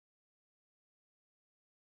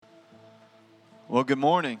Well, good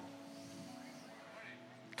morning.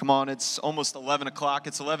 Come on, it's almost 11 o'clock.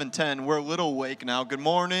 It's 11:10. We're a little awake now. Good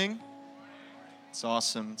morning. It's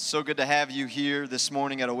awesome. It's so good to have you here this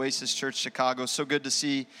morning at Oasis Church Chicago. So good to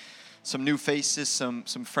see some new faces, some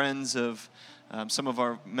friends of some of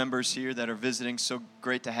our members here that are visiting. So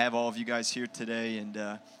great to have all of you guys here today,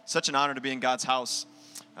 and such an honor to be in God's house.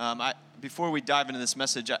 Before we dive into this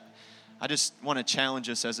message, I just want to challenge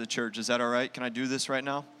us as a church. Is that all right? Can I do this right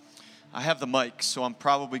now? I have the mic, so I'm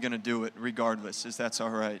probably going to do it regardless, if that's all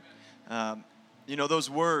right. Those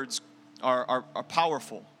words are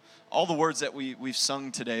powerful. All the words that we've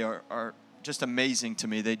sung today are just amazing to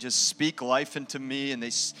me. They just speak life into me, and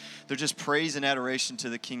they're just praise and adoration to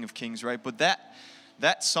the King of Kings, right? But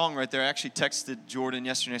that song right there, I actually texted Jordan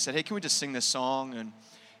yesterday. I said, hey, can we just sing this song? And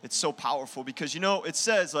it's so powerful because, it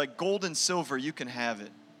says, like, gold and silver, you can have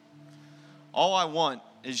it. All I want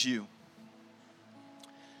is you.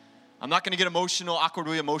 I'm not going to get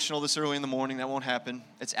awkwardly emotional this early in the morning. That won't happen.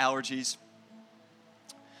 It's allergies.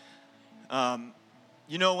 When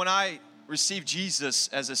I received Jesus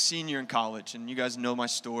as a senior in college, and you guys know my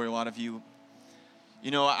story, a lot of you,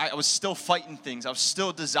 I was still fighting things. I was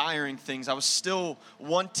still desiring things. I was still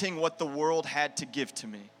wanting what the world had to give to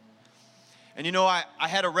me. And I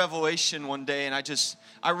had a revelation one day, and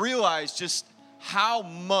I realized just how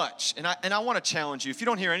much, and I want to challenge you. If you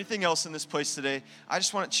don't hear anything else in this place today, I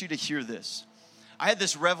just want you to hear this. I had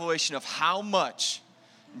this revelation of how much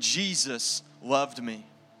Jesus loved me.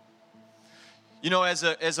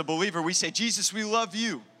 As a believer, we say, Jesus, we love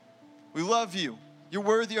you. We love you. You're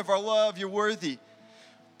worthy of our love. You're worthy.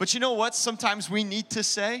 But you know what? Sometimes we need to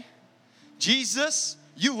say, Jesus,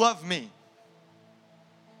 you love me.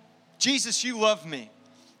 Jesus, you love me.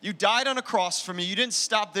 You died on a cross for me. You didn't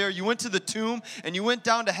stop there. You went to the tomb and you went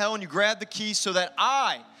down to hell and you grabbed the keys so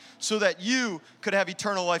that you could have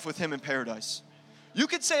eternal life with him in paradise. You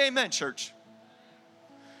could say amen, church.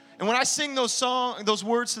 And when I sing those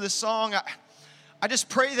words to this song, I just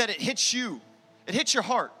pray that it hits you. It hits your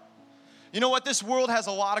heart. You know what? This world has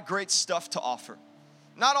a lot of great stuff to offer.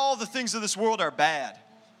 Not all the things of this world are bad.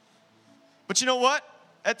 But you know what?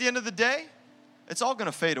 At the end of the day, it's all going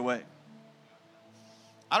to fade away.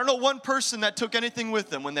 I don't know one person that took anything with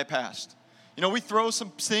them when they passed. We throw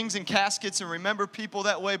some things in caskets and remember people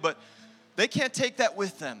that way, but they can't take that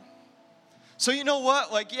with them. So you know what?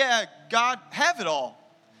 God, have it all.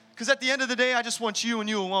 Because at the end of the day, I just want you and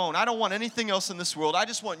you alone. I don't want anything else in this world. I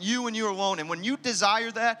just want you and you alone. And when you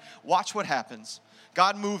desire that, watch what happens.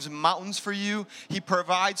 God moves mountains for you. He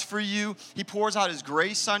provides for you. He pours out his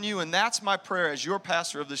grace on you. And that's my prayer as your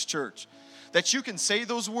pastor of this church. That you can say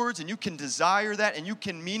those words and you can desire that and you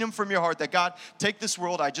can mean them from your heart. That God, take this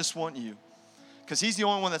world, I just want you. Because he's the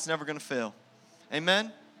only one that's never going to fail.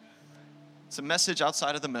 Amen? It's a message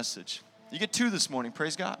outside of the message. You get two this morning.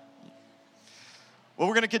 Praise God. Well,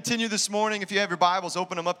 we're going to continue this morning. If you have your Bibles,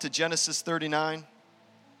 open them up to Genesis 39.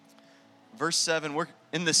 Verse 7. We're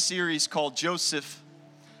in this series called Joseph,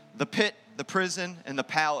 the pit, the prison, and the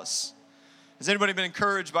palace. Has anybody been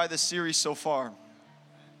encouraged by this series so far?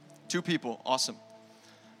 2 people, awesome.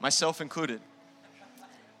 Myself included.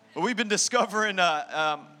 But we've been discovering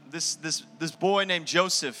this boy named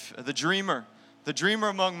Joseph, the dreamer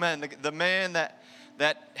among men, the man that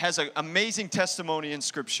has an amazing testimony in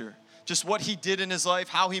Scripture. Just what he did in his life,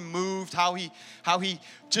 how he moved, how he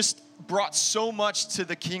just brought so much to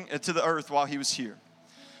the earth while he was here.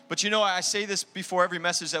 But I say this before every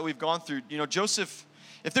message that we've gone through. Joseph,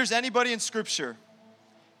 if there's anybody in Scripture,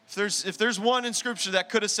 if there's one in Scripture that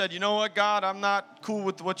could have said, you know what, God, I'm not cool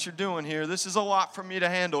with what you're doing here. This is a lot for me to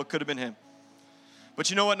handle. It could have been him. But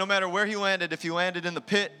you know what? No matter where he landed, if he landed in the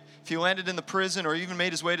pit, if he landed in the prison, or even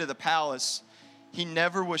made his way to the palace, he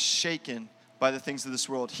never was shaken by the things of this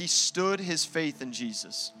world. He stood his faith in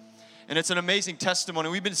Jesus. And it's an amazing testimony.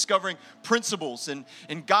 We've been discovering principles and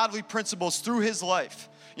godly principles through his life.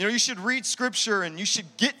 You should read Scripture and you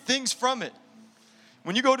should get things from it.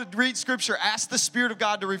 When you go to read Scripture, ask the Spirit of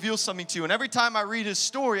God to reveal something to you. And every time I read his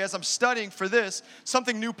story, as I'm studying for this,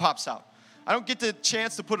 something new pops out. I don't get the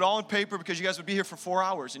chance to put it all in paper because you guys would be here for 4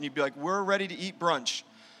 hours. And you'd be like, we're ready to eat brunch.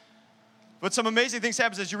 But some amazing things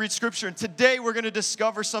happen as you read Scripture. And today we're going to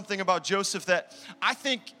discover something about Joseph that I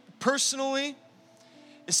think personally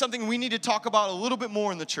is something we need to talk about a little bit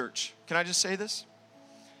more in the church. Can I just say this?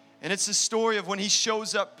 And it's the story of when he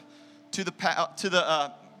shows up to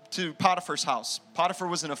Potiphar's house. Potiphar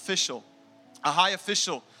was an official, a high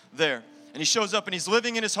official there. And he shows up and he's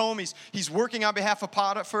living in his home. He's working on behalf of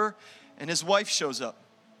Potiphar, and his wife shows up.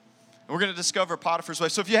 And we're going to discover Potiphar's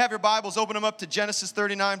wife. So if you have your Bibles, open them up to Genesis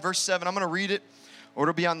 39, verse 7. I'm going to read it, or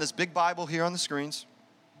it'll be on this big Bible here on the screens.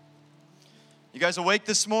 You guys awake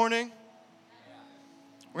this morning?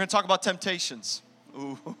 We're going to talk about temptations.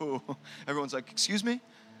 Ooh, everyone's like, excuse me?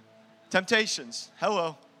 Temptations.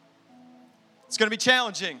 Hello. It's going to be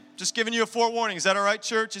challenging. Just giving you a forewarning. Is that all right,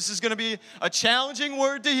 church? This is going to be a challenging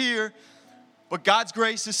word to hear, but God's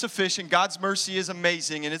grace is sufficient. God's mercy is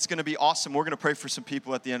amazing, and it's going to be awesome. We're going to pray for some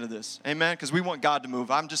people at the end of this. Amen? Because we want God to move.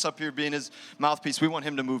 I'm just up here being his mouthpiece. We want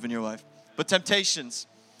him to move in your life. But temptations.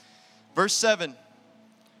 Verse 7.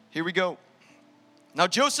 Here we go. Now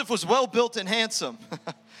Joseph was well built and handsome.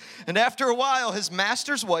 And after a while, his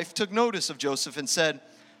master's wife took notice of Joseph and said,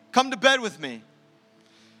 "Come to bed with me."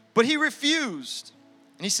 But he refused.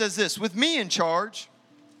 And he says this, "With me in charge."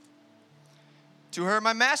 To her,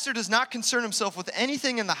 "My master does not concern himself with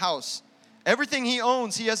anything in the house. Everything he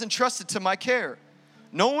owns he has entrusted to my care.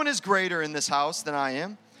 No one is greater in this house than I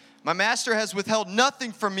am. My master has withheld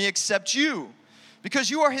nothing from me except you, because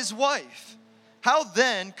you are his wife. How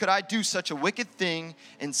then could I do such a wicked thing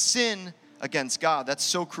and sin against God?" That's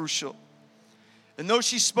so crucial. And though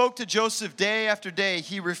she spoke to Joseph day after day,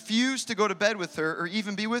 he refused to go to bed with her or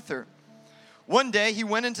even be with her. One day he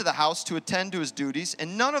went into the house to attend to his duties,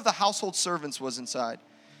 and none of the household servants was inside.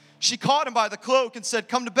 She caught him by the cloak and said,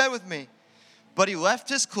 "Come to bed with me." But he left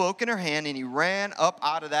his cloak in her hand and he ran up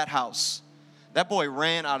out of that house. That boy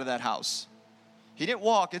ran out of that house. He didn't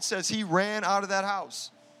walk. It says he ran out of that house.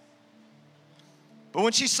 But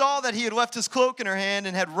when she saw that he had left his cloak in her hand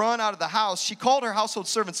and had run out of the house, she called her household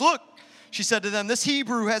servants. "Look," she said to them, "this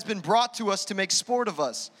Hebrew has been brought to us to make sport of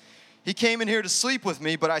us. He came in here to sleep with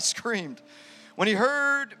me, but I screamed. When he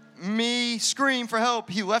heard me scream for help,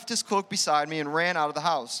 he left his cloak beside me and ran out of the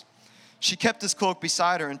house." She kept his cloak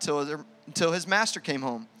beside her until his master came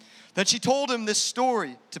home. Then she told him this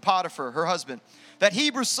story to Potiphar, her husband. "That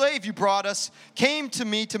Hebrew slave you brought us came to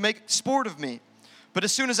me to make sport of me. But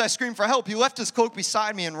as soon as I screamed for help, he left his cloak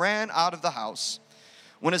beside me and ran out of the house."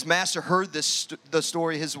 When his master heard the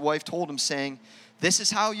story, his wife told him, saying, "This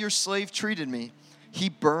is how your slave treated me." He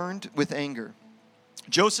burned with anger.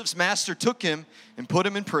 Joseph's master took him and put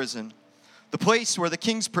him in prison, the place where the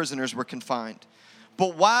king's prisoners were confined.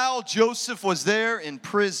 But while Joseph was there in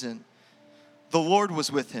prison, the Lord was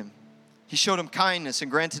with him. He showed him kindness and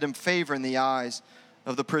granted him favor in the eyes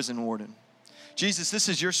of the prison warden. Jesus, this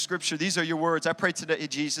is your scripture. These are your words. I pray today,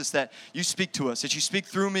 Jesus, that you speak to us, that you speak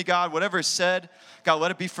through me, God. Whatever is said, God, let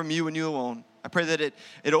it be from you and you alone. I pray that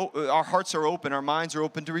our hearts are open, our minds are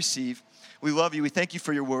open to receive. We love you. We thank you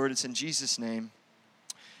for your word. It's in Jesus' name.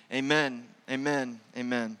 Amen, amen,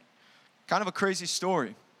 amen. Kind of a crazy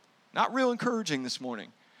story. Not real encouraging this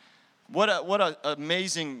morning. What a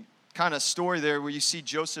amazing kind of story there where you see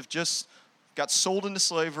Joseph just got sold into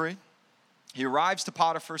slavery. He arrives to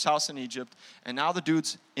Potiphar's house in Egypt, and now the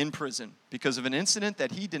dude's in prison because of an incident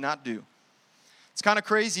that he did not do. It's kind of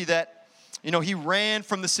crazy that, he ran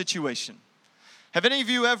from the situation. Have any of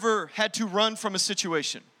you ever had to run from a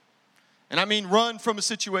situation? And I mean run from a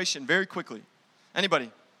situation very quickly.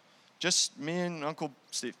 Anybody? Just me and Uncle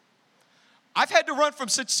Steve. I've had to run from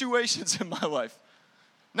situations in my life.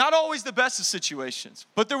 Not always the best of situations,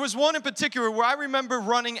 but there was one in particular where I remember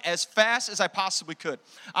running as fast as I possibly could.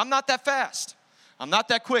 I'm not that fast. I'm not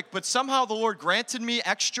that quick, but somehow the Lord granted me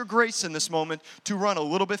extra grace in this moment to run a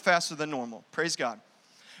little bit faster than normal. Praise God.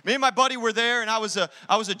 Me and my buddy were there, and I was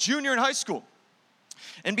a junior in high school.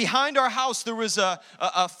 And behind our house, there was a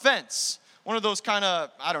fence. One of those kind of,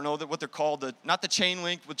 I don't know what they're called, not the chain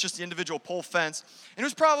link, but just the individual pole fence. And it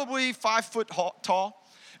was probably 5 foot tall.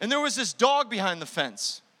 And there was this dog behind the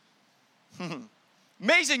fence.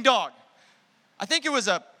 Amazing dog. I think it was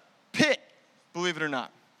a pit, believe it or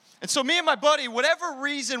not. And so me and my buddy,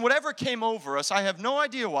 whatever came over us, I have no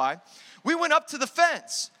idea why, we went up to the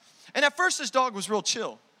fence. And at first this dog was real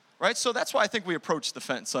chill, right? So that's why I think we approached the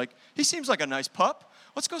fence. Like, he seems like a nice pup.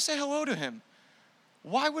 Let's go say hello to him.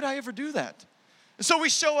 Why would I ever do that? And so we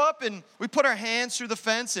show up and we put our hands through the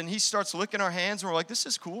fence and he starts licking our hands and we're like, this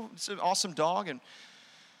is cool. It's an awesome dog. And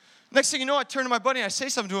next thing you know, I turn to my buddy and I say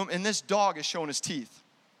something to him and this dog is showing his teeth.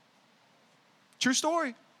 True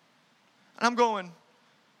story. And I'm going,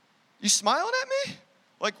 you smiling at me?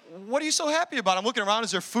 Like, what are you so happy about? I'm looking around.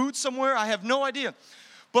 Is there food somewhere? I have no idea.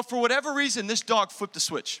 But for whatever reason, this dog flipped the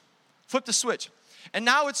switch. And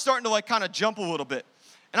now it's starting to kind of jump a little bit.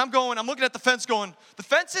 And I'm looking at the fence going, the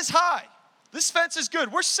fence is high. This fence is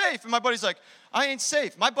good. We're safe. And my buddy's like, I ain't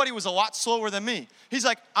safe. My buddy was a lot slower than me. He's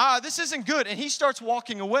like, this isn't good. And he starts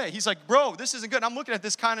walking away. He's like, bro, this isn't good. And I'm looking at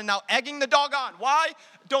this kind of now egging the dog on. Why?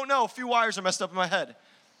 Don't know. A few wires are messed up in my head.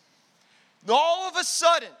 All of a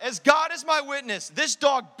sudden, as God is my witness, this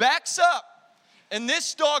dog backs up. And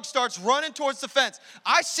this dog starts running towards the fence.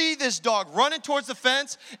 I see this dog running towards the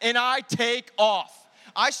fence, and I take off.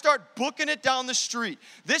 I start booking it down the street.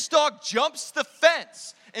 This dog jumps the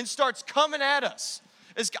fence and starts coming at us.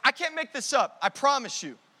 I can't make this up, I promise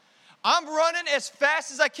you. I'm running as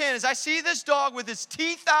fast as I can as I see this dog with his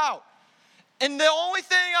teeth out. And the only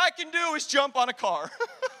thing I can do is jump on a car.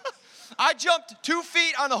 I jumped 2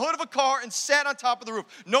 feet on the hood of a car and sat on top of the roof.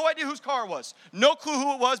 No idea whose car it was. No clue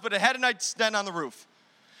who it was, but it had a nightstand on the roof.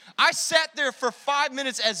 I sat there for 5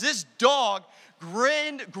 minutes as this dog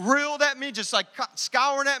grilled at me, just like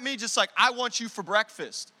scouring at me, just like, I want you for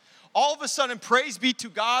breakfast. All of a sudden, praise be to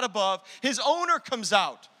God above, his owner comes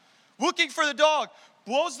out, looking for the dog,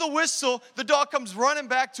 blows the whistle, the dog comes running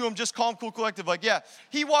back to him, just calm, cool, collective, like, yeah.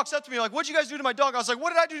 He walks up to me like, what'd you guys do to my dog? I was like,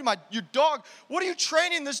 what did I do to your dog? What are you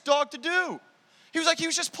training this dog to do? He was like, he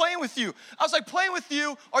was just playing with you. I was like, playing with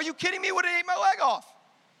you? Are you kidding me? Would it ate my leg off?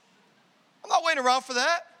 I'm not waiting around for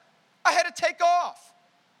that. I had to take off.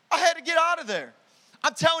 I had to get out of there.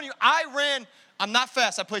 I'm telling you, I'm not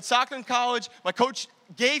fast. I played soccer in college. My coach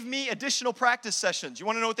gave me additional practice sessions. You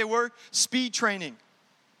want to know what they were? Speed training.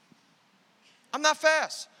 I'm not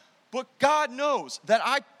fast. But God knows that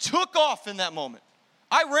I took off in that moment.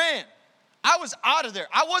 I ran. I was out of there.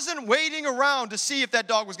 I wasn't waiting around to see if that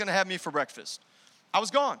dog was going to have me for breakfast. I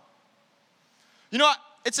was gone. You know,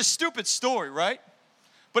 it's a stupid story, right?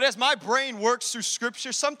 But as my brain works through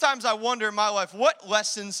Scripture, sometimes I wonder in my life, what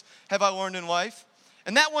lessons have I learned in life?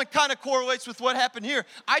 And that one kind of correlates with what happened here.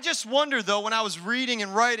 I just wonder, though, when I was reading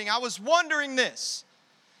and writing, I was wondering this.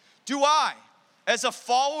 Do I, as a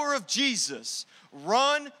follower of Jesus,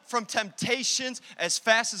 run from temptations as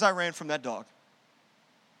fast as I ran from that dog?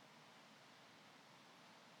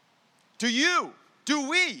 Do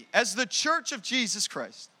we, as the church of Jesus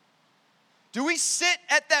Christ, do we sit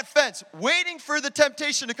at that fence waiting for the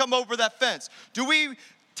temptation to come over that fence? Do we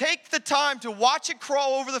take the time to watch it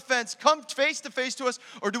crawl over the fence, come face to face to us,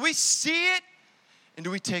 or do we see it and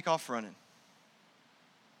do we take off running?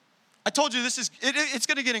 I told you it's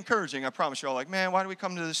going to get encouraging, I promise you. All like, man, why do we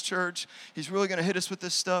come to this church? He's really going to hit us with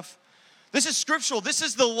this stuff. This is scriptural. This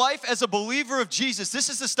is the life as a believer of Jesus. This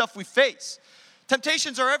is the stuff we face.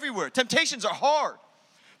 Temptations are everywhere. Temptations are hard.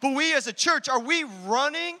 But we as a church, are we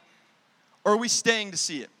running or are we staying to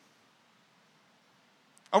see it?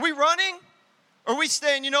 Are we running or are we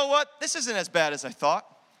staying, you know what? This isn't as bad as I thought.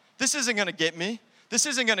 This isn't going to get me. This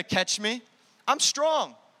isn't going to catch me. I'm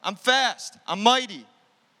strong. I'm fast. I'm mighty.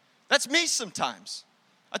 That's me sometimes.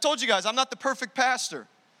 I told you guys, I'm not the perfect pastor.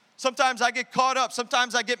 Sometimes I get caught up.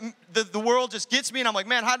 Sometimes I get, the world just gets me and I'm like,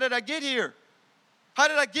 man, how did I get here? How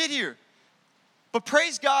did I get here? But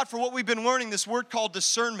praise God for what we've been learning, this word called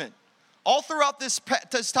discernment. All throughout this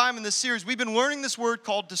time in this series, we've been learning this word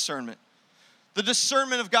called discernment. The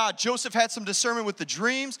discernment of God. Joseph had some discernment with the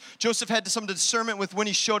dreams. Joseph had some discernment with when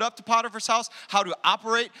he showed up to Potiphar's house, how to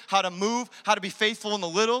operate, how to move, how to be faithful in the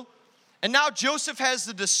little. And now Joseph has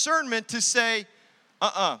the discernment to say,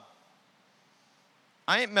 I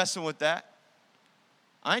ain't messing with that.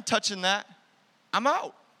 I ain't touching that. I'm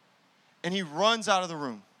out. And he runs out of the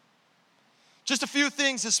room. Just a few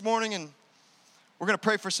things this morning, and we're going to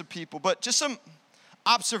pray for some people, but just some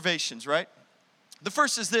observations, right? The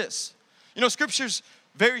first is this. You know, Scripture's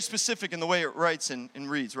very specific in the way it writes and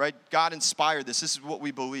reads, right? God inspired this. This is what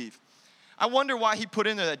we believe. I wonder why he put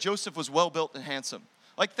in there that Joseph was well-built and handsome.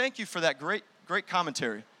 Like, thank you for that great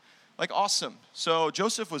commentary. Like, awesome. So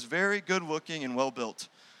Joseph was very good-looking and well-built.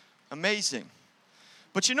 Amazing.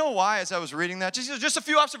 But you know why, as I was reading that? Just a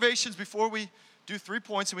few observations before we do 3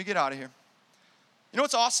 points and we get out of here. You know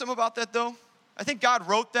what's awesome about that, though? I think God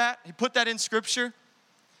wrote that. He put that in Scripture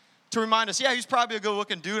to remind us, yeah, he's probably a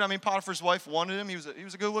good-looking dude. I mean, Potiphar's wife wanted him. He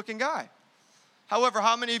was a good-looking guy. However,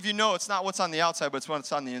 how many of you know it's not what's on the outside, but it's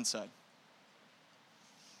what's on the inside?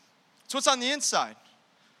 It's what's on the inside.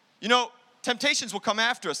 You know, temptations will come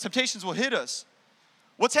after us. Temptations will hit us.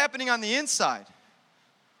 What's happening on the inside?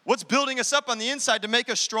 What's building us up on the inside to make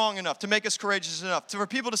us strong enough, to make us courageous enough, for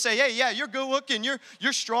people to say, hey, yeah, you're good-looking,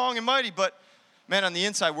 you're strong and mighty, but, man, on the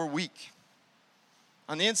inside, we're weak.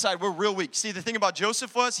 On the inside, we're real weak. See, the thing about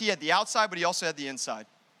Joseph was he had the outside, but he also had the inside.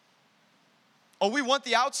 Oh, we want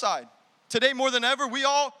the outside. Today, more than ever,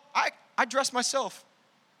 I dress myself.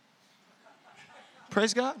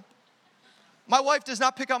 Praise God. My wife does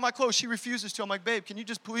not pick out my clothes. She refuses to. I'm like, babe, can you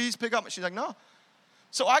just please pick up? She's like, no.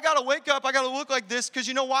 So I got to wake up. I got to look like this because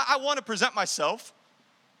you know why? I want to present myself.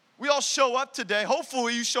 We all show up today.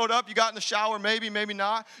 Hopefully you showed up. You got in the shower, maybe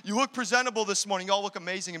not. You look presentable this morning. You all look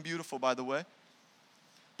amazing and beautiful, by the way.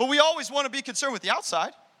 But we always want to be concerned with the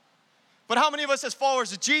outside. But how many of us as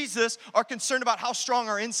followers of Jesus are concerned about how strong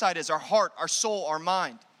our inside is, our heart, our soul, our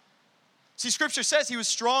mind? See, Scripture says he was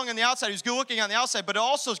strong on the outside, he was good looking on the outside, but it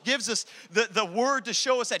also gives us the word to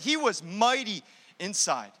show us that he was mighty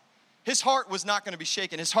inside. His heart was not going to be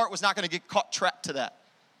shaken. His heart was not going to get caught trapped to that.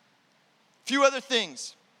 A few other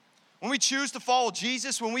things. When we choose to follow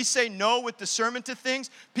Jesus, when we say no with discernment to things,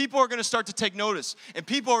 people are going to start to take notice. And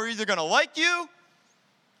people are either going to like you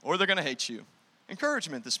or they're going to hate you.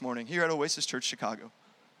 Encouragement this morning here at Oasis Church Chicago.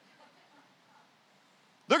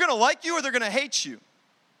 They're going to like you or they're going to hate you.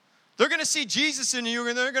 They're going to see Jesus in you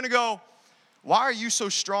and they're going to go, why are you so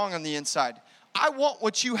strong on the inside? I want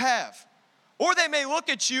what you have. Or they may look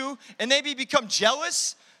at you and maybe become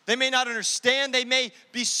jealous. They may not understand. They may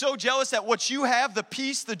be so jealous that what you have, the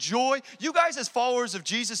peace, the joy, you guys as followers of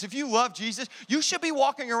Jesus, if you love Jesus, you should be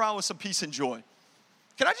walking around with some peace and joy.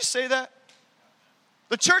 Can I just say that?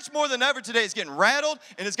 The church more than ever today is getting rattled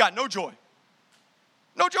and it's got no joy.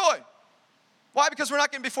 No joy. Why? Because we're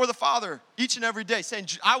not getting before the Father each and every day saying,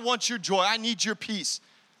 I want your joy. I need your peace.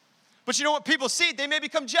 But you know what? People see, they may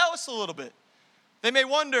become jealous a little bit. They may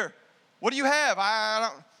wonder, what do you have?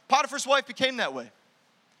 Potiphar's wife became that way.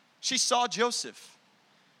 She saw Joseph.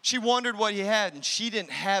 She wondered what he had, and she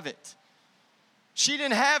didn't have it. She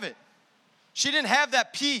didn't have it. She didn't have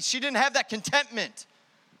that peace. She didn't have that contentment.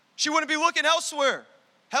 She wouldn't be looking elsewhere.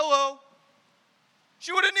 Hello.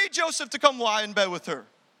 She wouldn't need Joseph to come lie in bed with her.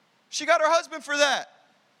 She got her husband for that.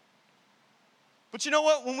 But you know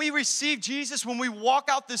what? When we receive Jesus, when we walk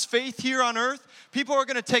out this faith here on earth, people are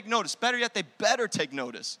going to take notice. Better yet, they better take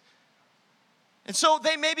notice. And so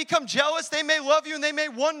they may become jealous, they may love you, and they may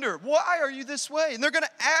wonder, why are you this way? And they're going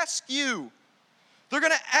to ask you. They're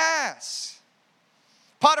going to ask.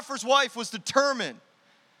 Potiphar's wife was determined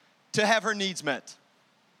to have her needs met,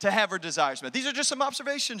 to have her desires met. These are just some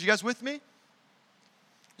observations. You guys with me?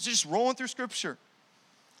 It's just rolling through Scripture.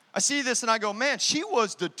 I see this and I go, man, she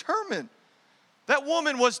was determined. That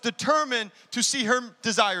woman was determined to see her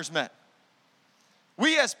desires met.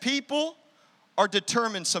 We as people are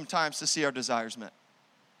determined sometimes to see our desires met.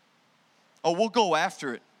 Oh, we'll go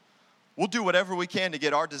after it. We'll do whatever we can to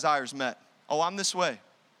get our desires met. Oh, I'm this way.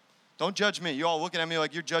 Don't judge me. You're all looking at me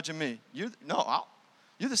like you're judging me. You're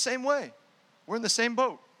the same way. We're in the same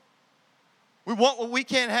boat. We want what we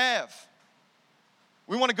can't have.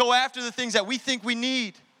 We want to go after the things that we think we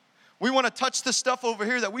need. We want to touch the stuff over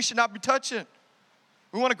here that we should not be touching.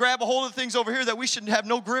 We want to grab a hold of the things over here that we should have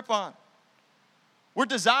no grip on. We're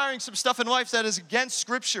desiring some stuff in life that is against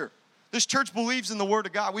Scripture. This church believes in the Word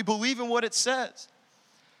of God. We believe in what it says.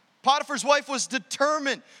 Potiphar's wife was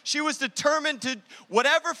determined. She was determined to,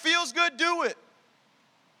 whatever feels good, do it.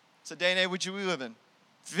 It's a day and age which we live in.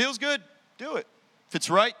 If it feels good, do it. If it's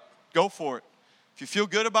right, go for it. If you feel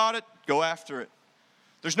good about it, go after it.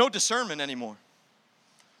 There's no discernment anymore.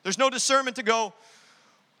 There's no discernment to go,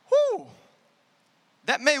 whoo,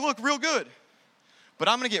 that may look real good, but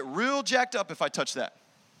I'm going to get real jacked up if I touch that.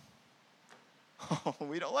 Oh,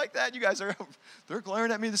 we don't like that. You guys they're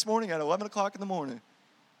glaring at me this morning at 11 o'clock in the morning.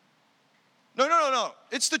 No.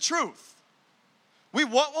 It's the truth. We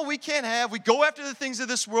want what we can't have. We go after the things of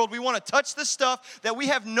this world. We want to touch the stuff that we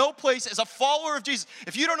have no place as a follower of Jesus.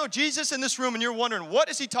 If you don't know Jesus in this room and you're wondering, what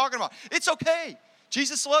is he talking about? It's okay.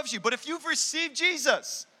 Jesus loves you. But if you've received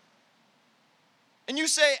Jesus and you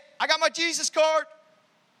say, I got my Jesus card,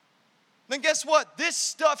 then guess what? This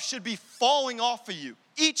stuff should be falling off of you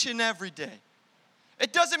each and every day.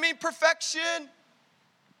 It doesn't mean perfection.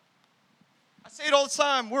 I say it all the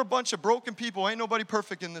time. We're a bunch of broken people. Ain't nobody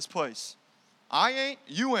perfect in this place. I ain't,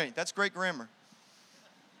 you ain't. That's great grammar.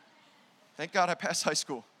 Thank God I passed high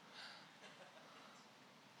school.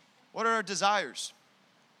 What are our desires?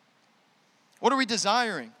 What are we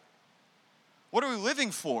desiring? What are we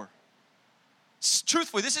living for?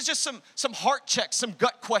 Truthfully, this is just some heart checks, some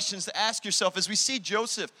gut questions to ask yourself as we see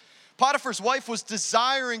Joseph. Potiphar's wife was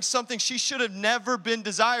desiring something she should have never been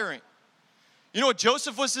desiring. You know what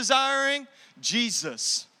Joseph was desiring?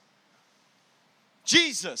 Jesus.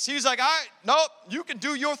 Jesus. He was like, nope, you can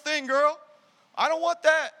do your thing, girl. I don't want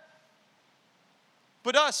that.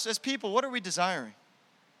 But us as people, what are we desiring?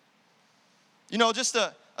 You know, just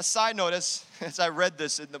a side note as I read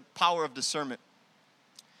this in the power of discernment.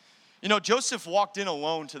 You know, Joseph walked in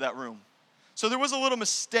alone to that room. So there was a little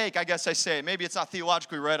mistake, I guess I say. Maybe it's not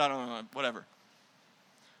theologically right, I don't know, whatever.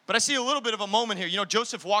 But I see a little bit of a moment here. You know,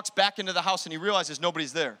 Joseph walks back into the house and he realizes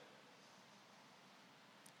nobody's there.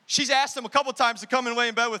 She's asked him a couple times to come and lay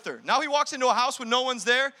in bed with her. Now he walks into a house when no one's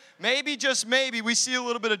there. Maybe, just maybe, we see a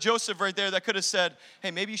little bit of Joseph right there that could have said, hey,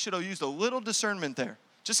 maybe you should have used a little discernment there.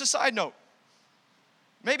 Just a side note.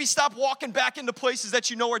 Maybe stop walking back into places that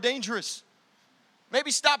you know are dangerous.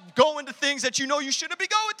 Maybe stop going to things that you know you shouldn't be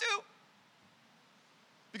going to.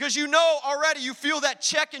 Because you know already, you feel that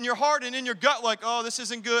check in your heart and in your gut like, oh, this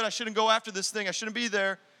isn't good. I shouldn't go after this thing. I shouldn't be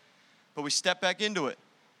there. But we step back into it.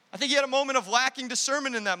 I think you had a moment of lacking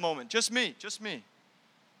discernment in that moment. Just me.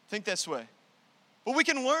 Think this way. But we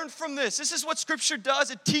can learn from this. This is what Scripture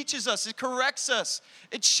does. It teaches us. It corrects us.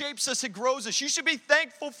 It shapes us. It grows us. You should be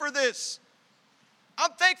thankful for this.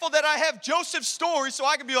 I'm thankful that I have Joseph's story so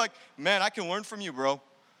I can be like, man, I can learn from you, bro.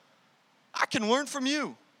 I can learn from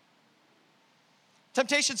you.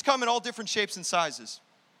 Temptations come in all different shapes and sizes.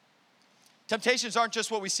 Temptations aren't just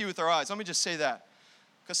what we see with our eyes. Let me just say that.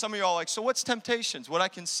 Because some of you all are like, so what's temptations? What I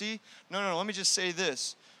can see? No. Let me just say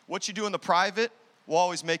this. What you do in the private will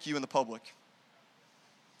always make you in the public.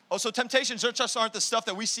 Oh, so temptations just aren't the stuff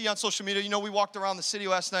that we see on social media. You know, we walked around the city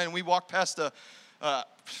last night and we walked past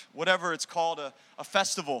whatever it's called, a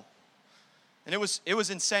festival. And it was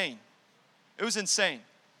insane. It was insane.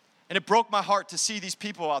 And it broke my heart to see these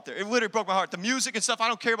people out there. It literally broke my heart. The music and stuff, I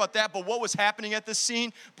don't care about that, but what was happening at this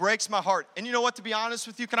scene breaks my heart. And you know what, to be honest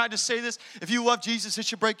with you, can I just say this? If you love Jesus, it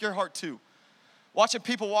should break your heart too. Watching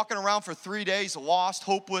people walking around for 3 days, lost,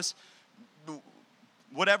 hopeless,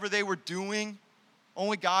 whatever they were doing,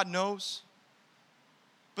 only God knows.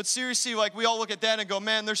 But seriously, like we all look at that and go,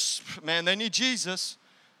 man, they need Jesus.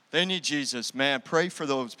 They need Jesus. Man, pray for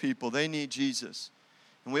those people. They need Jesus.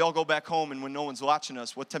 And we all go back home, and when no one's watching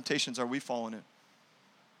us, what temptations are we falling in?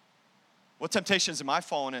 What temptations am I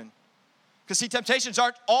falling in? Because see, temptations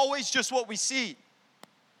aren't always just what we see.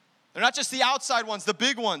 They're not just the outside ones, the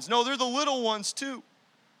big ones. No, they're the little ones too.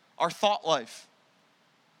 Our thought life,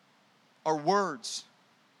 our words,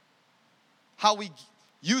 how we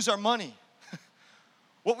use our money,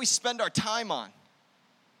 what we spend our time on.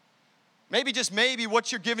 Maybe, just maybe,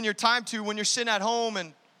 what you're giving your time to when you're sitting at home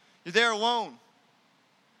and you're there alone.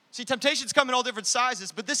 See, temptations come in all different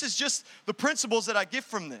sizes, but this is just the principles that I get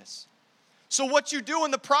from this. So what you do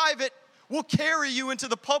in the private will carry you into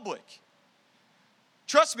the public.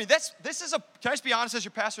 Trust me, can I just be honest as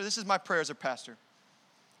your pastor? This is my prayer as a pastor.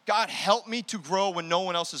 God, help me to grow when no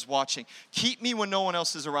one else is watching. Keep me when no one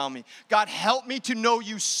else is around me. God, help me to know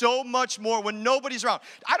you so much more when nobody's around.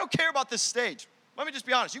 I don't care about this stage. Let me just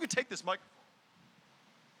be honest. You can take this microphone.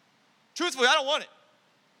 Truthfully, I don't want it.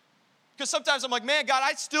 Because sometimes I'm like, man, God,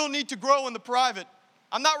 I still need to grow in the private.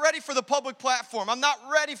 I'm not ready for the public platform. I'm not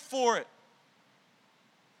ready for it.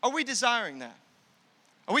 Are we desiring that?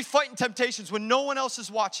 Are we fighting temptations when no one else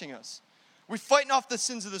is watching us? Are we fighting off the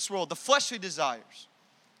sins of this world, the fleshly desires?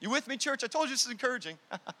 You with me, church? I told you this is encouraging.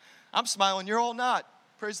 I'm smiling. You're all not.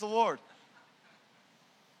 Praise the Lord.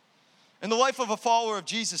 In the life of a follower of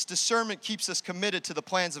Jesus, discernment keeps us committed to the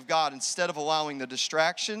plans of God instead of allowing the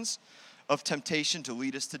distractions of temptation to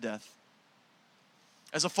lead us to death.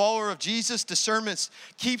 As a follower of Jesus, discernment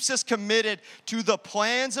keeps us committed to the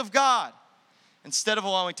plans of God instead of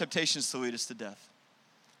allowing temptations to lead us to death.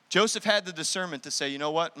 Joseph had the discernment to say, you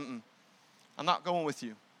know what? I'm not going with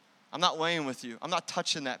you. I'm not laying with you. I'm not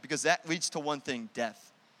touching that, because that leads to one thing,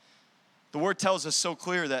 death. The word tells us so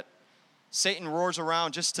clear that Satan roars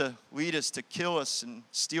around just to lead us, to kill us and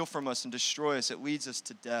steal from us and destroy us. It leads us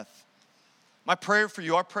to death. My prayer for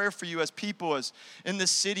you, our prayer for you as people, as in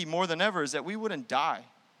this city more than ever, is that we wouldn't die.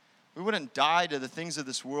 We wouldn't die to the things of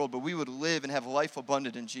this world, but we would live and have life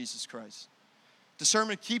abundant in Jesus Christ.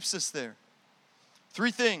 Discernment keeps us there.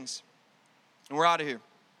 3 things, and we're out of here.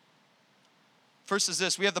 First is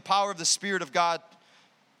this: we have the power of the Spirit of God.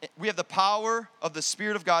 We have the power of the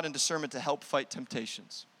Spirit of God and discernment to help fight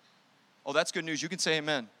temptations. Oh, that's good news. You can say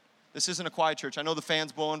amen. This isn't a quiet church. I know the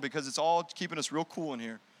fan's blowing because it's all keeping us real cool in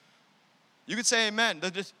here. You could say amen.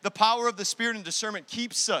 The power of the Spirit and discernment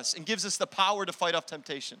keeps us and gives us the power to fight off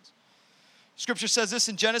temptations. Scripture says this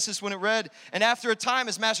in Genesis when it read, and after a time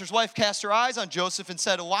his master's wife cast her eyes on Joseph and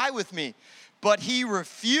said, lie with me. But he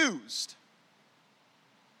refused.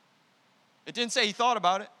 It didn't say he thought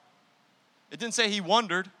about it. It didn't say he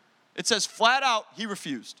wondered. It says flat out he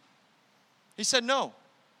refused. He said no.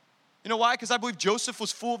 You know why? Because I believe Joseph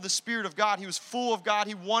was full of the Spirit of God. He was full of God.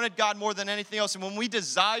 He wanted God more than anything else. And when we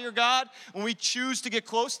desire God, when we choose to get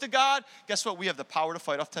close to God, guess what? We have the power to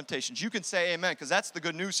fight off temptations. You can say amen, because that's the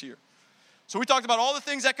good news here. So we talked about all the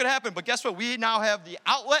things that could happen, but guess what? We now have the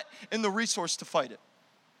outlet and the resource to fight it.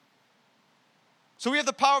 So we have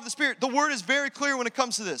the power of the Spirit. The Word is very clear when it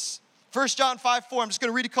comes to this. 1 John 5:4, I'm just going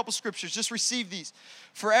to read a couple scriptures. Just receive these.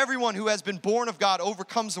 For everyone who has been born of God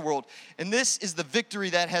overcomes the world, and this is the victory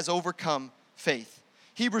that has overcome faith.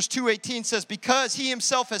 Hebrews 2:18 says, because he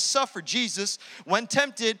himself has suffered, Jesus, when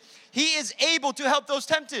tempted, he is able to help those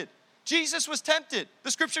tempted. Jesus was tempted.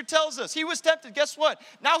 The scripture tells us he was tempted. Guess what?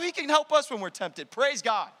 Now he can help us when we're tempted. Praise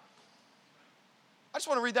God. I just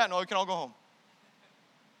want to read that and we can all go home.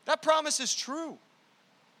 That promise is true.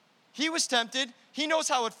 He was tempted. He knows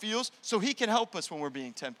how it feels, so he can help us when we're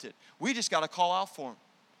being tempted. We just got to call out for him.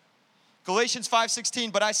 Galatians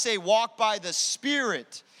 5:16, but I say walk by the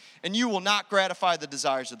Spirit, and you will not gratify the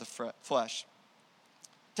desires of the flesh.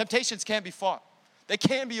 Temptations can be fought. They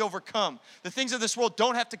can be overcome. The things of this world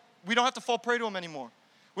we don't have to fall prey to them anymore.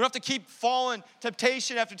 We don't have to keep falling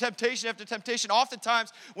temptation after temptation after temptation.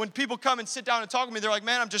 Oftentimes, when people come and sit down and talk to me, they're like,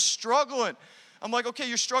 man, I'm just struggling. I'm like, okay,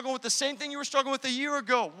 you're struggling with the same thing you were struggling with a year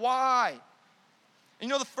ago. Why? And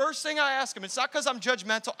you know, the first thing I ask them, it's not because I'm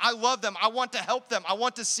judgmental. I love them. I want to help them. I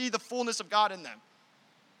want to see the fullness of God in them.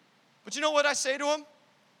 But you know what I say to them?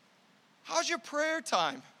 How's your prayer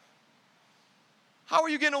time? How are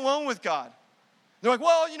you getting alone with God? They're like,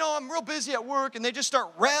 well, you know, I'm real busy at work, and they just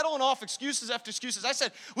start rattling off excuses after excuses. I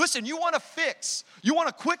said, listen, you want a fix. You want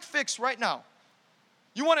a quick fix right now.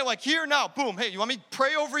 You want it like here, now, boom. Hey, you want me to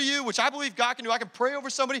pray over you, which I believe God can do. I can pray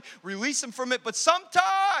over somebody, release them from it. But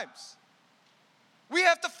sometimes we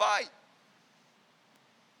have to fight.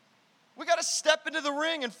 We got to step into the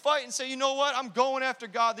ring and fight and say, you know what? I'm going after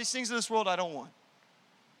God. These things of this world I don't want.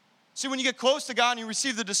 See, when you get close to God and you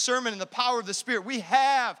receive the discernment and the power of the Spirit, we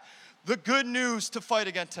have the good news to fight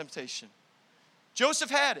against temptation. Joseph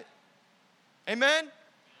had it. Amen?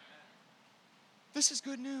 This is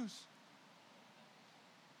good news.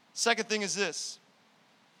 Second thing is this.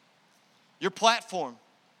 Your platform,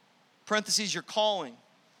 parentheses, your calling,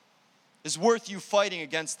 is worth you fighting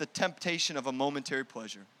against the temptation of a momentary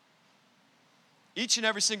pleasure. Each and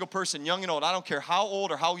every single person, young and old, I don't care how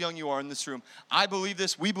old or how young you are in this room, I believe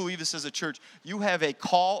this, we believe this as a church. You have a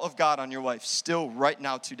call of God on your life still right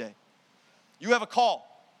now today. You have a call.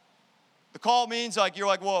 The call means like, you're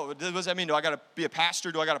like, whoa, what does that mean? Do I got to be a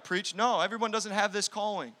pastor? Do I got to preach? No, everyone doesn't have this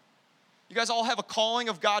calling. You guys all have a calling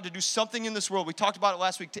of God to do something in this world. We talked about it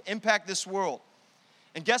last week, to impact this world.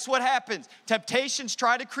 And guess what happens? Temptations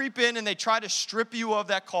try to creep in and they try to strip you of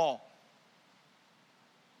that call.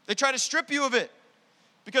 They try to strip you of it.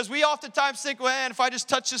 Because we oftentimes think, man, if I just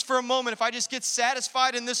touch this for a moment, if I just get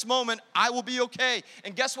satisfied in this moment, I will be okay.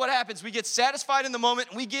 And guess what happens? We get satisfied in the moment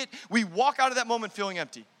and we walk out of that moment feeling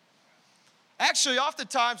empty. Actually,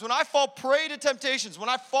 oftentimes when I fall prey to temptations, when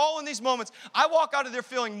I fall in these moments, I walk out of there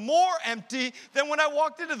feeling more empty than when I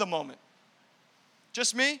walked into the moment.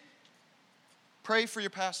 Just me? Pray for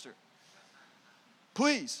your pastor.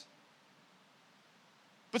 Please.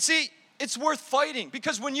 But see, it's worth fighting,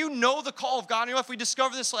 because when you know the call of God in your life, we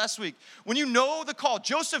discovered this last week. When you know the call,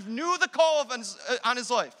 Joseph knew the call on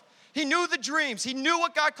his life. He knew the dreams. He knew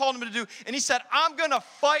what God called him to do. And he said, I'm going to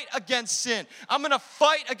fight against sin. I'm going to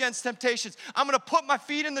fight against temptations. I'm going to put my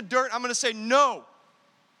feet in the dirt. I'm going to say no.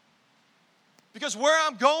 Because where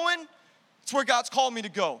I'm going, it's where God's called me to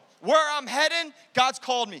go. Where I'm heading, God's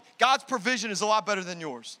called me. God's provision is a lot better than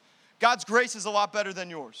yours. God's grace is a lot better than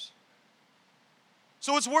yours.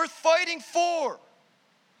 So it's worth fighting for.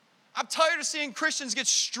 I'm tired of seeing Christians get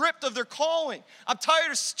stripped of their calling. I'm tired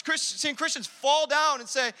of seeing Christians fall down and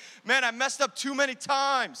say, man, I messed up too many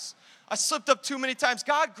times. I slipped up too many times.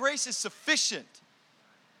 God's grace is sufficient.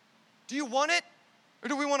 Do you want it, or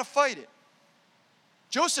do we want to fight it?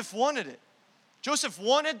 Joseph wanted it. Joseph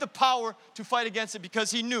wanted the power to fight against it because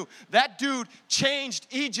he knew that dude changed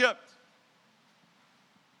Egypt.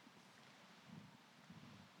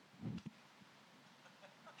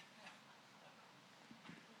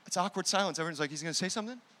 It's awkward silence. Everyone's like, he's going to say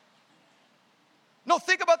something? No,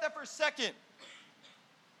 think about that for a second.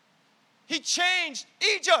 He changed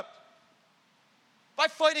Egypt by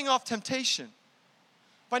fighting off temptation,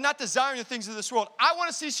 by not desiring the things of this world. I want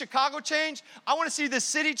to see Chicago change. I want to see this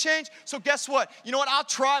city change. So guess what? You know what? I'll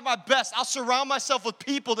try my best. I'll surround myself with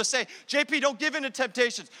people to say, JP, don't give in to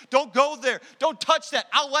temptations. Don't go there. Don't touch that.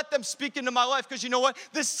 I'll let them speak into my life, because you know what?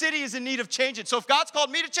 This city is in need of changing. So if God's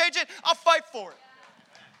called me to change it, I'll fight for it.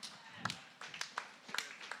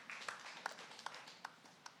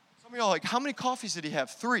 Some of y'all are like, how many coffees did he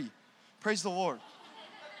have? 3. Praise the Lord.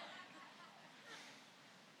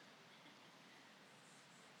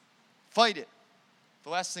 Fight it. The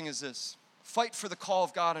last thing is this. Fight for the call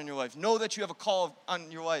of God on your life. Know that you have a call on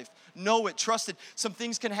your life. Know it. Trust it. Some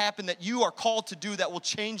things can happen that you are called to do that will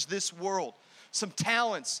change this world. Some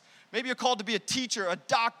talents. Maybe you're called to be a teacher, a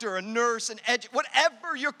doctor, a nurse,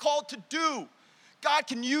 whatever you're called to do. God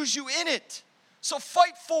can use you in it. So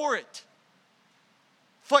fight for it.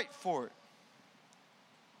 Fight for it.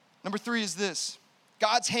 Number 3 is this.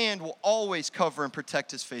 God's hand will always cover and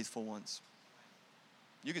protect his faithful ones.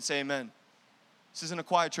 You can say amen. This isn't a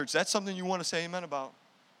quiet church. That's something you want to say amen about.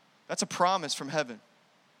 That's a promise from heaven.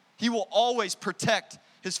 He will always protect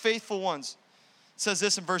his faithful ones. It says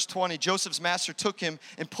this in verse 20. Joseph's master took him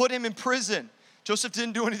and put him in prison. Joseph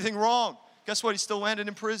didn't do anything wrong. Guess what? He still landed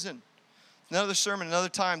in prison. Another sermon, another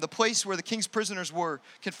time. The place where the king's prisoners were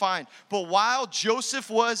confined. But while Joseph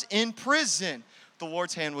was in prison, the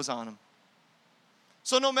Lord's hand was on him.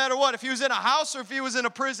 So no matter what, if he was in a house or if he was in a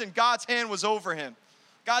prison, God's hand was over him.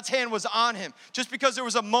 God's hand was on him. Just because there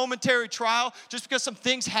was a momentary trial, just because some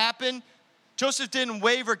things happened, Joseph didn't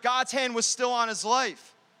waver. God's hand was still on his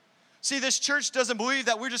life. See, this church doesn't believe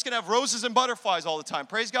that we're just going to have roses and butterflies all the time.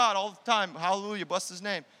 Praise God all the time. Hallelujah. Bless his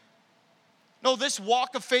name. No, this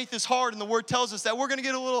walk of faith is hard, and the word tells us that it's going to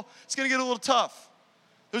get a little tough.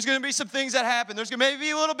 There's going to be some things that happen. There's going to maybe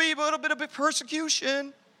be a little bit of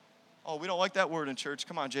persecution. Oh, we don't like that word in church.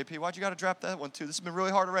 Come on, JP. Why'd you got to drop that one too? This has been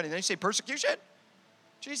really hard already. And then you say persecution?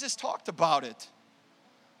 Jesus talked about it.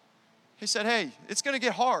 He said, hey, it's going to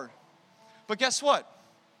get hard. But guess what?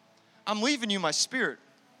 I'm leaving you my spirit.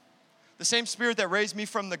 The same spirit that raised me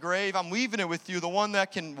from the grave, I'm leaving it with you. The one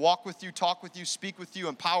that can walk with you, talk with you, speak with you,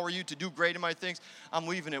 empower you to do great and mighty things, I'm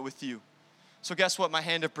leaving it with you. So guess what? My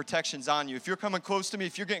hand of protection's on you. If you're coming close to me,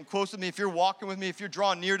 if you're getting close with me, if you're walking with me, if you're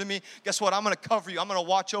drawing near to me, guess what? I'm going to cover you. I'm going to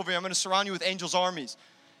watch over you. I'm going to surround you with angels' armies.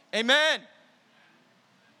 Amen.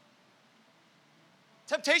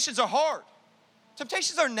 Temptations are hard.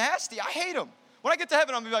 Temptations are nasty. I hate them. When I get to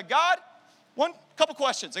heaven, I'm going to be like, God, couple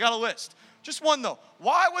questions. I got a list. Just one, though.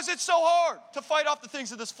 Why was it so hard to fight off the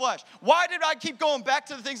things of this flesh? Why did I keep going back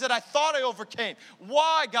to the things that I thought I overcame?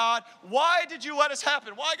 Why, God? Why did you let us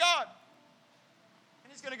happen? Why, God?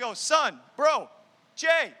 And he's going to go, son, bro,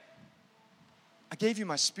 Jay, I gave you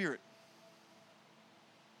my spirit.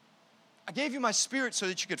 I gave you my spirit so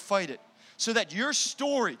that you could fight it. So that your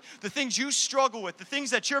story, the things you struggle with, the things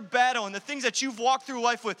that you're battling, the things that you've walked through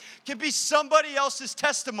life with, can be somebody else's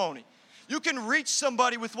testimony. You can reach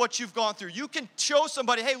somebody with what you've gone through. You can show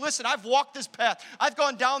somebody, hey, listen, I've walked this path. I've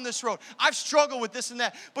gone down this road. I've struggled with this and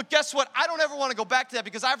that. But guess what? I don't ever want to go back to that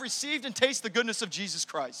because I've received and tasted the goodness of Jesus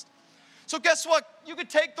Christ. So guess what? You could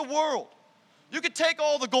take the world. You could take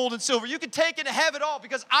all the gold and silver. You could take it and have it all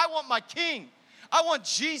because I want my King. I want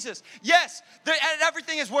Jesus. Yes,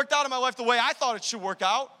 everything has worked out in my life the way I thought it should work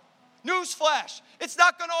out. Newsflash, it's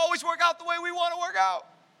not going to always work out the way we want to work out.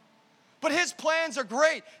 But his plans are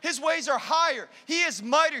great. His ways are higher. He is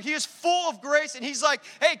mightier. He is full of grace. And he's like,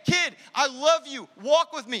 hey, kid, I love you.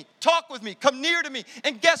 Walk with me. Talk with me. Come near to me.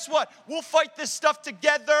 And guess what? We'll fight this stuff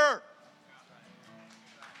together.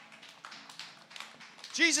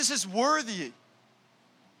 Jesus is worthy.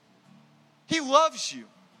 He loves you.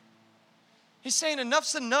 He's saying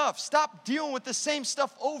enough's enough. Stop dealing with the same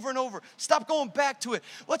stuff over and over. Stop going back to it.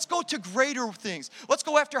 Let's go to greater things. Let's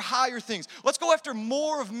go after higher things. Let's go after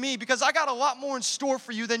more of me because I got a lot more in store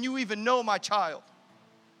for you than you even know, my child.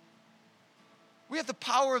 We have the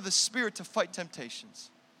power of the Spirit to fight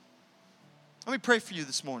temptations. Let me pray for you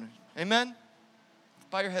this morning. Amen?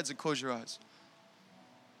 Bow your heads and close your eyes.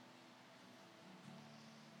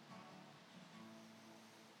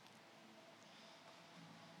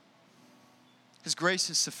 His grace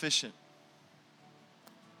is sufficient.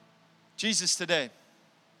 Jesus, today,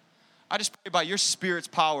 I just pray by your Spirit's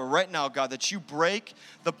power right now, God, that you break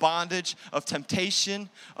the bondage of temptation,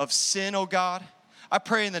 of sin, oh God. I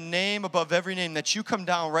pray in the name above every name that you come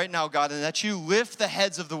down right now, God, and that you lift the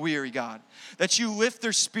heads of the weary, God. That you lift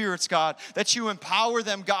their spirits, God. That you empower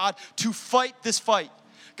them, God, to fight this fight.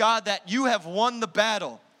 God, that you have won the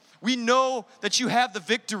battle. We know that you have the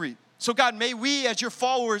victory. So God, may we as your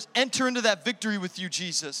followers enter into that victory with you,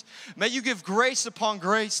 Jesus. May you give grace upon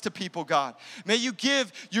grace to people, God. May you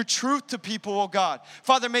give your truth to people, oh God.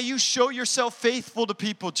 Father, may you show yourself faithful to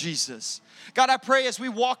people, Jesus. God, I pray as we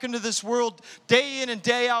walk into this world day in and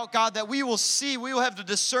day out, God, that we will have the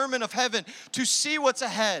discernment of heaven to see what's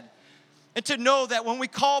ahead. And to know that when we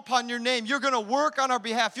call upon your name, you're going to work on our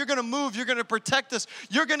behalf. You're going to move. You're going to protect us.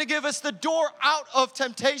 You're going to give us the door out of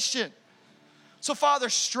temptation. So, Father,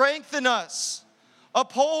 strengthen us,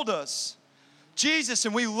 uphold us, Jesus,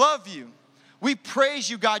 and we love you. We praise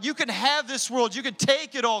you, God. You can have this world. You can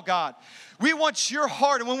take it all, God. We want your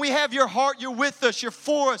heart, and when we have your heart, you're with us, you're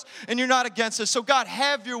for us, and you're not against us. So, God,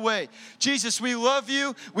 have your way. Jesus, we love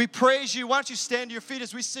you. We praise you. Why don't you stand to your feet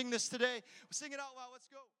as we sing this today? We'll sing it out loud.